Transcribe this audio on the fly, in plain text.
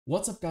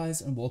What's up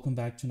guys, and welcome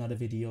back to another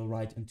video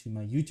right into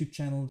my YouTube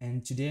channel.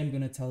 And today I'm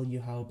gonna tell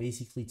you how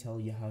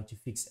to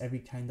fix every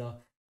kind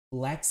of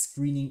black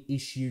screening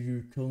issue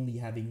you're currently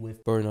having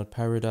with Burnout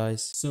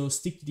Paradise. So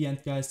stick to the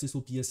end guys, this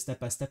will be a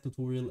step-by-step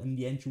tutorial, and in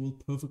the end you will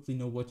perfectly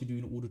know what to do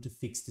in order to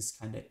fix this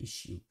kind of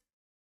issue.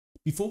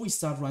 Before we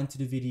start right into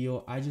the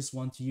video, I just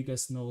want to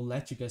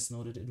let you guys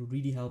know that it would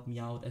really help me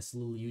out as a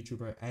little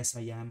YouTuber as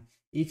I am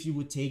if you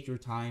would take your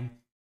time.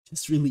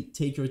 Just really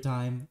take your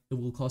time. It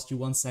will cost you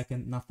 1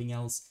 second, nothing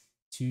else,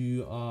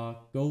 to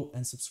go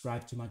and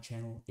subscribe to my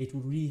channel. It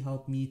will really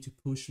help me to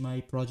push my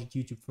project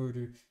YouTube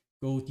further,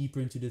 go deeper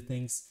into the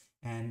things,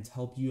 and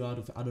help you out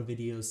of other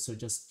videos. So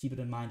just keep it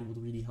in mind, it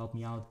will really help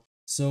me out.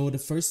 So the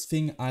first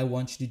thing I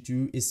want you to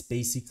do is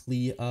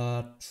basically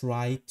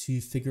try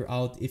to figure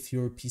out if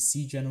your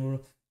PC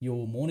general,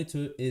 your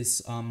monitor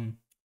is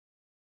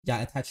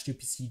attached to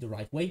your PC the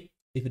right way.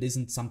 If it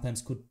isn't,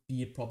 sometimes could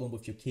be a problem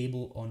with your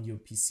cable on your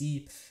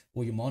PC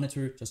or your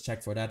monitor. Just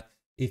check for that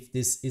if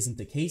this isn't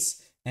the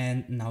case.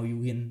 And now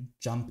you can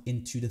jump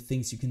into the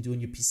things you can do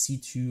on your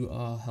PC to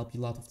help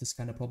you out of this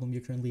kind of problem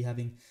you're currently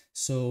having.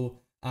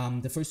 So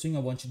the first thing I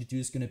want you to do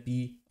is going to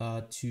be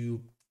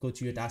to go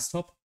to your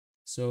desktop.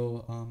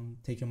 So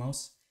take your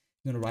mouse,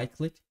 you're going to right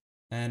click.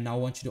 And now I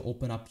want you to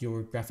open up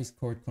your graphics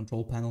card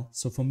control panel.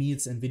 So for me,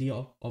 it's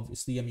NVIDIA.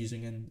 Obviously, I'm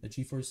using a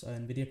GeForce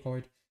NVIDIA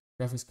card,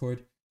 graphics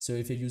card. So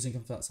if you're using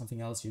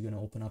something else, you're going to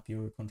open up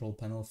your control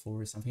panel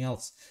for something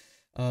else.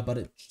 But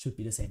it should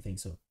be the same thing,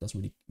 so it doesn't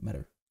really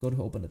matter. Go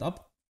to open it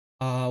up.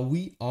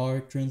 We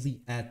are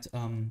currently at,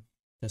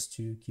 just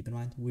to keep in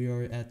mind, we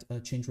are at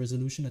change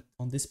resolution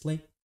on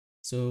display.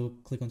 So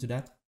click onto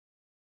that.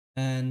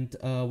 And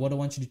what I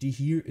want you to do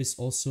here is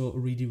also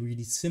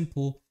really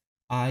simple.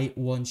 I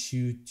want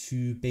you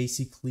to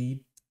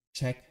basically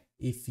check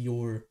if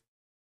your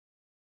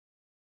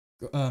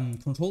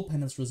control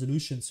panel's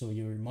resolution, so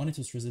your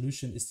monitor's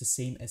resolution, is the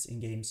same as in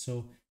game.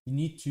 So you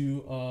need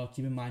to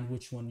keep in mind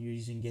which one you're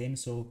using game.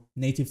 So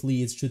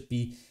natively it should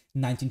be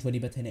 1920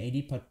 by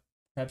 1080, but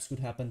perhaps could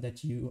happen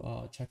that you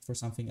check for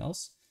something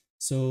else.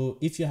 So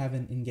if you have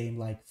an in-game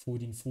like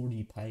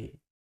 1440 by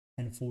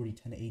 1040,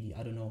 1080,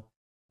 I don't know,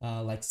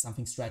 like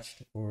something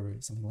stretched or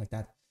something like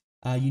that,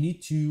 you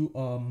need to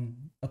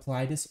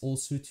apply this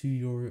also to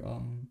your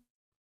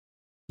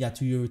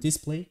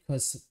display,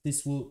 because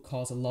this will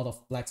cause a lot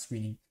of black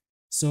screening.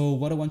 So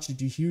what I want you to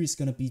do here is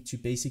going to be to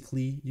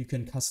basically, you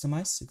can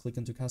customize. So click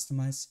into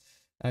customize,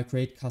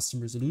 create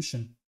custom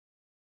resolution.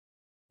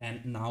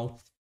 And now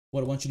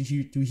what I want you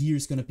to do here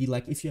is going to be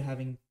like, if you're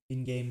having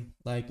in-game,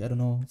 like, I don't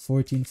know,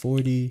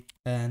 1440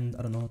 and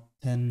I don't know,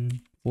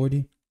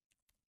 1040.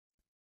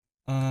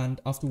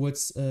 And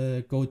afterwards,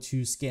 go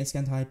to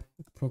scan type,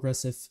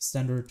 progressive,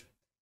 standard,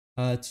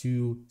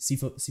 to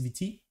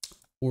CVT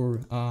or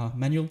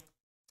manual.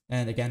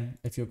 And again,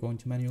 if you're going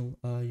to manual,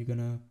 you're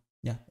gonna,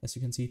 as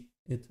you can see,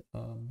 it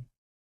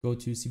go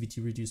to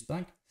CVT reduce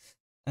blank,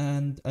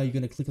 and you're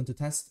gonna click onto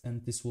test,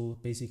 and this will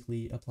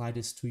basically apply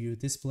this to your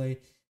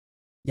display.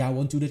 I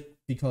won't do that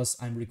because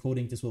I'm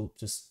recording. This will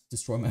just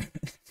destroy my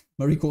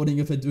my recording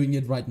if I'm doing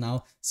it right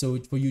now. So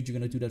for you, you're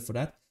gonna do that for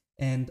that.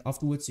 And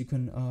afterwards, you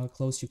can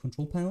close your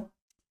control panel.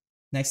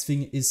 Next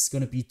thing is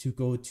going to be to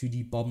go to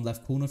the bottom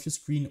left corner of your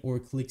screen, or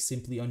click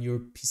simply on your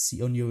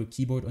PC, on your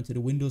keyboard, onto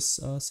the Windows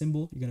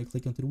symbol. You're going to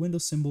click onto the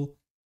Windows symbol.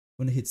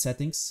 You're going to hit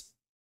settings.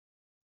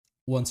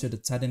 Once you're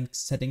at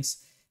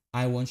settings,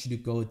 I want you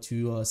to go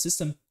to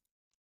system.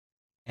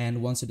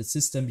 And once you're at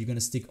system, you're going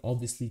to stick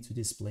obviously to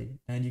display.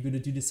 And you're going to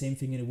do the same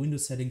thing in the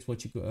Windows settings,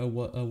 what you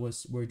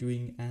we're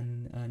doing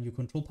and your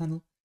control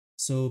panel.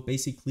 So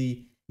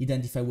basically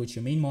identify which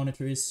your main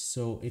monitor is.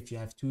 So if you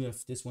have two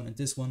of this one and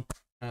this one,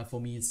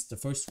 for me, it's the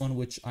first one,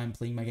 which I'm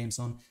playing my games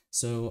on.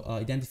 So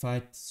identify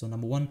it. So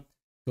number one,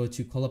 go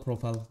to color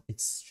profile.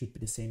 It should be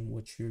the same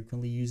which you're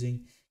currently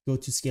using. Go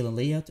to scale and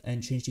layout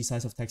and change the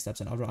size of text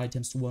tabs and other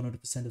items to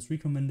 100% as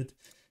recommended.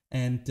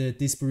 And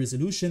display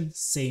resolution,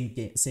 same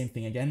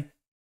thing again.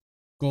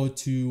 Go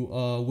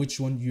to which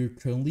one you're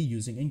currently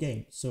using in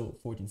game. So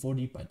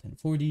 1440 by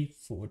 1040,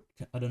 for,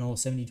 I don't know,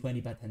 7020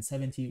 by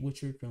 1070,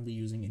 which you're currently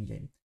using in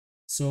game.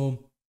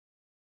 So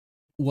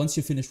once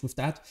you're finished with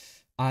that,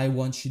 I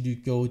want you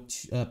to go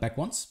to, back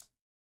once,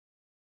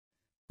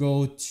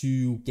 go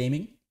to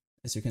gaming,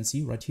 as you can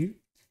see right here.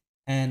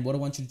 And what I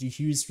want you to do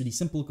here is really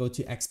simple. Go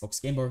to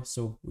Xbox Game Bar.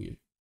 So we're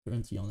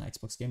currently on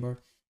Xbox Game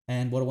Bar.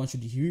 And what I want you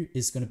to do here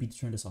is going to be to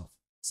turn this off.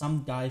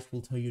 Some guys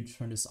will tell you to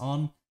turn this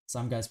on.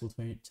 Some guys will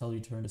tell you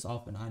to turn this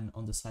off. And I'm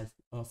on the side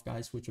of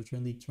guys which will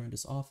currently turn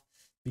this off,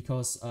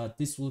 because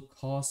this will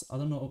cause, I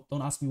don't know,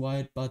 don't ask me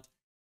why, but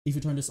if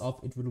you turn this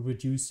off, it will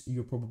reduce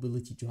your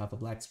probability to have a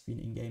black screen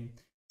in game.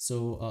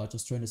 So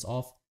just turn this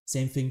off.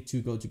 Same thing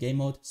to go to game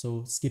mode.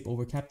 So skip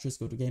over captures,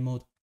 go to game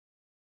mode.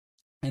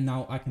 And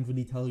now I can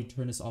really tell you to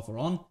turn this off or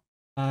on.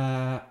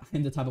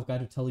 I'm the type of guy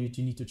to tell you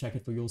need to check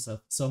it for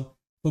yourself. So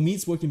for me,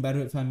 it's working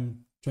better if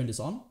I'm turn this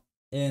on.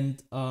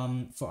 And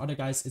for other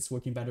guys, it's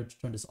working better to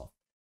turn this off.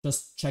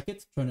 Just check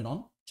it, turn it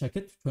on, check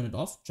it, turn it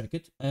off, check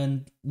it.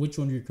 And which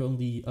one is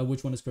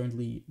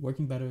currently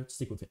working better,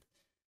 stick with it.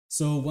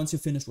 So once you're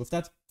finished with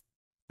that,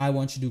 I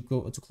want you to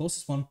go to close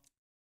this one,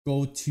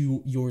 go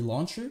to your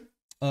launcher.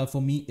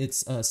 For me,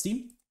 it's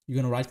Steam. You're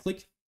gonna right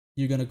click.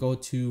 You're gonna go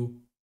to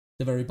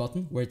the very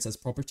bottom where it says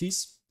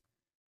properties.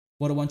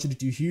 What I want you to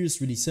do here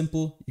is really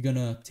simple. You're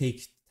gonna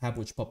take the tab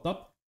which popped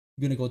up.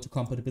 You're gonna go to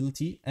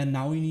compatibility, and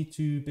now you need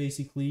to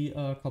basically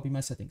copy my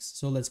settings.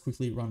 So let's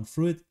quickly run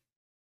through it.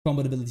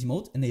 Compatibility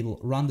mode, enable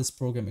run this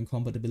program in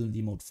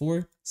compatibility mode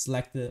 4.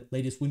 Select the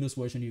latest Windows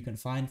version you can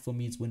find. For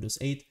me, it's Windows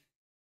 8.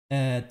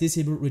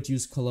 Disable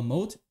reduce color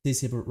mode,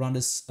 disable run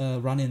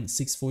in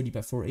 640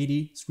 by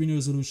 480 screen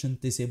resolution,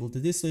 disable the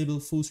dislabel,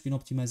 full screen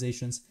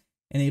optimizations,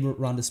 enable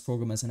run this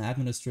program as an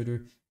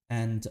administrator,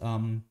 and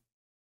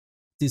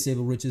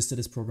disable register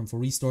this program for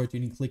restart. You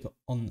need to click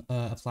on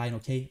apply and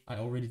OK. I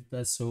already did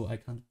that, so I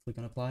can't click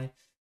on apply.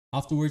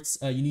 Afterwards,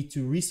 you need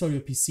to restart your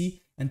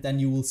PC, and then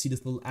you will see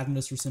this little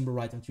administrator symbol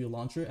right onto your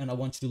launcher. And I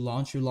want you to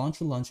launch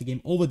your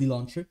game over the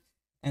launcher,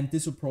 and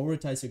this will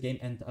prioritize your game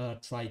and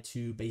try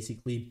to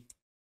basically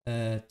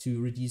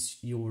to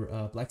reduce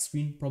your black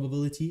screen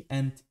probability.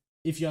 And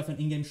if you have an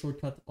in-game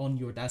shortcut on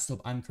your desktop,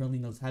 I'm currently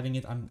not having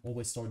it. I'm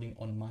always starting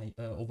on my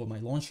over my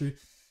launcher.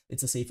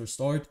 It's a safer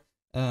start.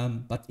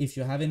 But if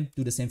you haven't,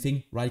 do the same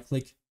thing. Right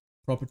click,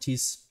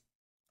 properties,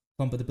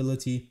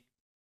 compatibility,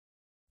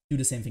 do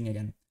the same thing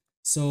again.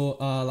 So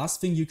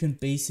last thing you can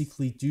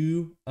basically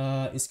do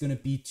is going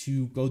to be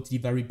to go to the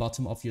very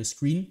bottom of your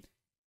screen.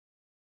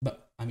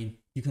 But I mean,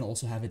 you can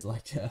also have it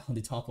like on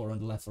the top or on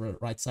the left or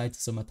right side.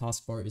 So my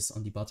taskbar is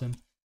on the bottom.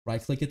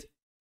 Right click it,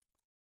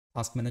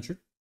 task manager.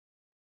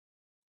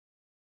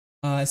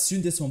 As soon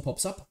as this one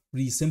pops up,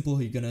 really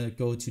simple, you're gonna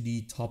go to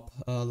the top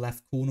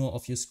left corner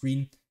of your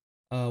screen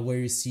where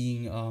you're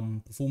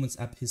seeing performance,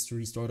 app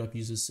history, startup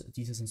users,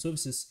 details and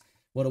services.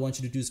 What I want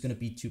you to do is gonna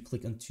be to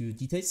click onto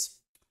details.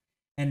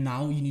 And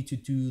now you need to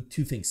do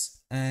two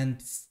things.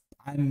 And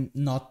I'm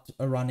not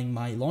running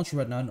my launcher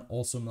right now, and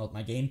also not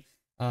my game.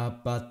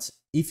 But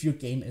if your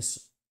game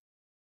is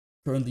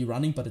currently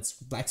running, but it's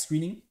black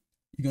screening,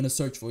 you're going to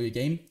search for your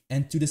game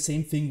and do the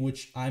same thing,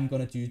 which I'm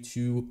going to do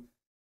to,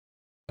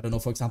 I don't know,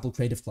 for example,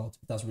 Creative Cloud.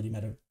 It doesn't really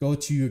matter. Go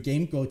to your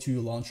game, go to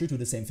your launcher, do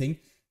the same thing.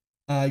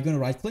 You're going to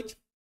right click.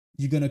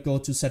 You're going to go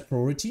to set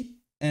priority.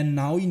 And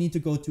now you need to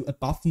go to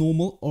above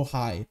normal or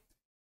high.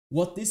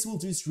 What this will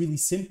do is really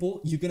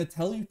simple. You're going to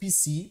tell your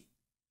PC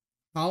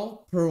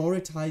how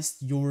prioritized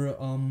your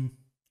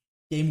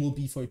game will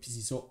be for your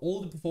PC. So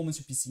all the performance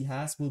your PC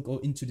has will go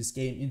into this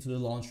game, into the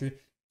launcher.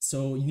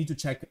 So you need to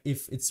check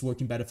if it's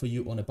working better for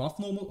you on above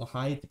normal or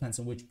high. It depends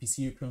on which PC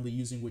you're currently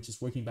using, which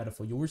is working better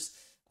for yours.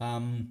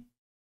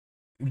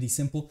 Really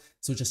simple.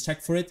 So just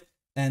check for it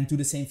and do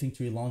the same thing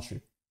to your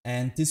launcher.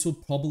 And this will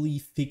probably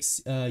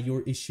fix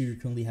your issue you're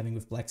currently having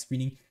with black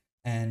screening.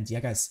 And yeah,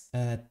 guys,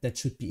 that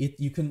should be it.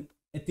 You can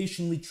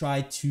additionally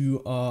try to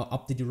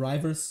update your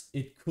drivers.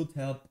 It could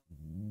help.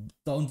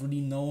 Don't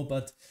really know,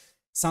 but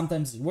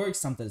sometimes it works,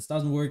 sometimes it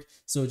doesn't work.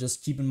 So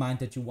just keep in mind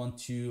that you want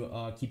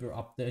to keep your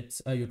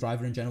your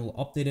driver in general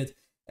updated,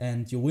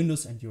 and your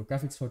Windows and your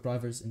graphics card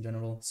drivers in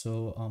general.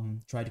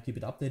 So try to keep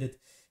it updated.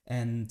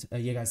 And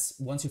yeah, guys,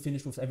 once you're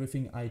finished with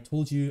everything I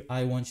told you,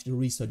 I want you to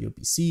restart your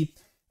PC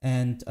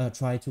and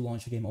try to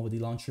launch a game over the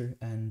launcher,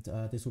 and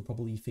this will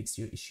probably fix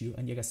your issue.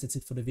 And yeah, guys, that's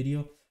it for the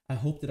video. I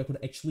hope that I could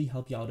actually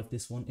help you out of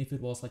this one. If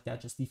it was like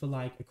that, just leave a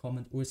like, a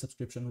comment, or a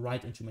subscription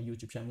right into my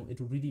YouTube channel. It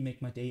will really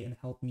make my day and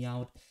help me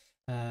out.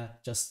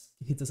 Just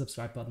hit the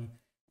subscribe button.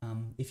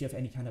 If you have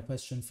any kind of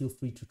question, feel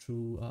free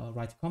to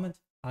write a comment.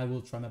 I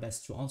will try my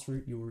best to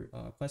answer your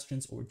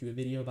questions or do a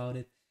video about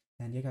it.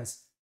 And yeah,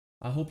 guys,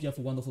 I hope you have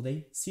a wonderful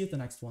day. See you at the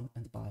next one,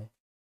 and bye.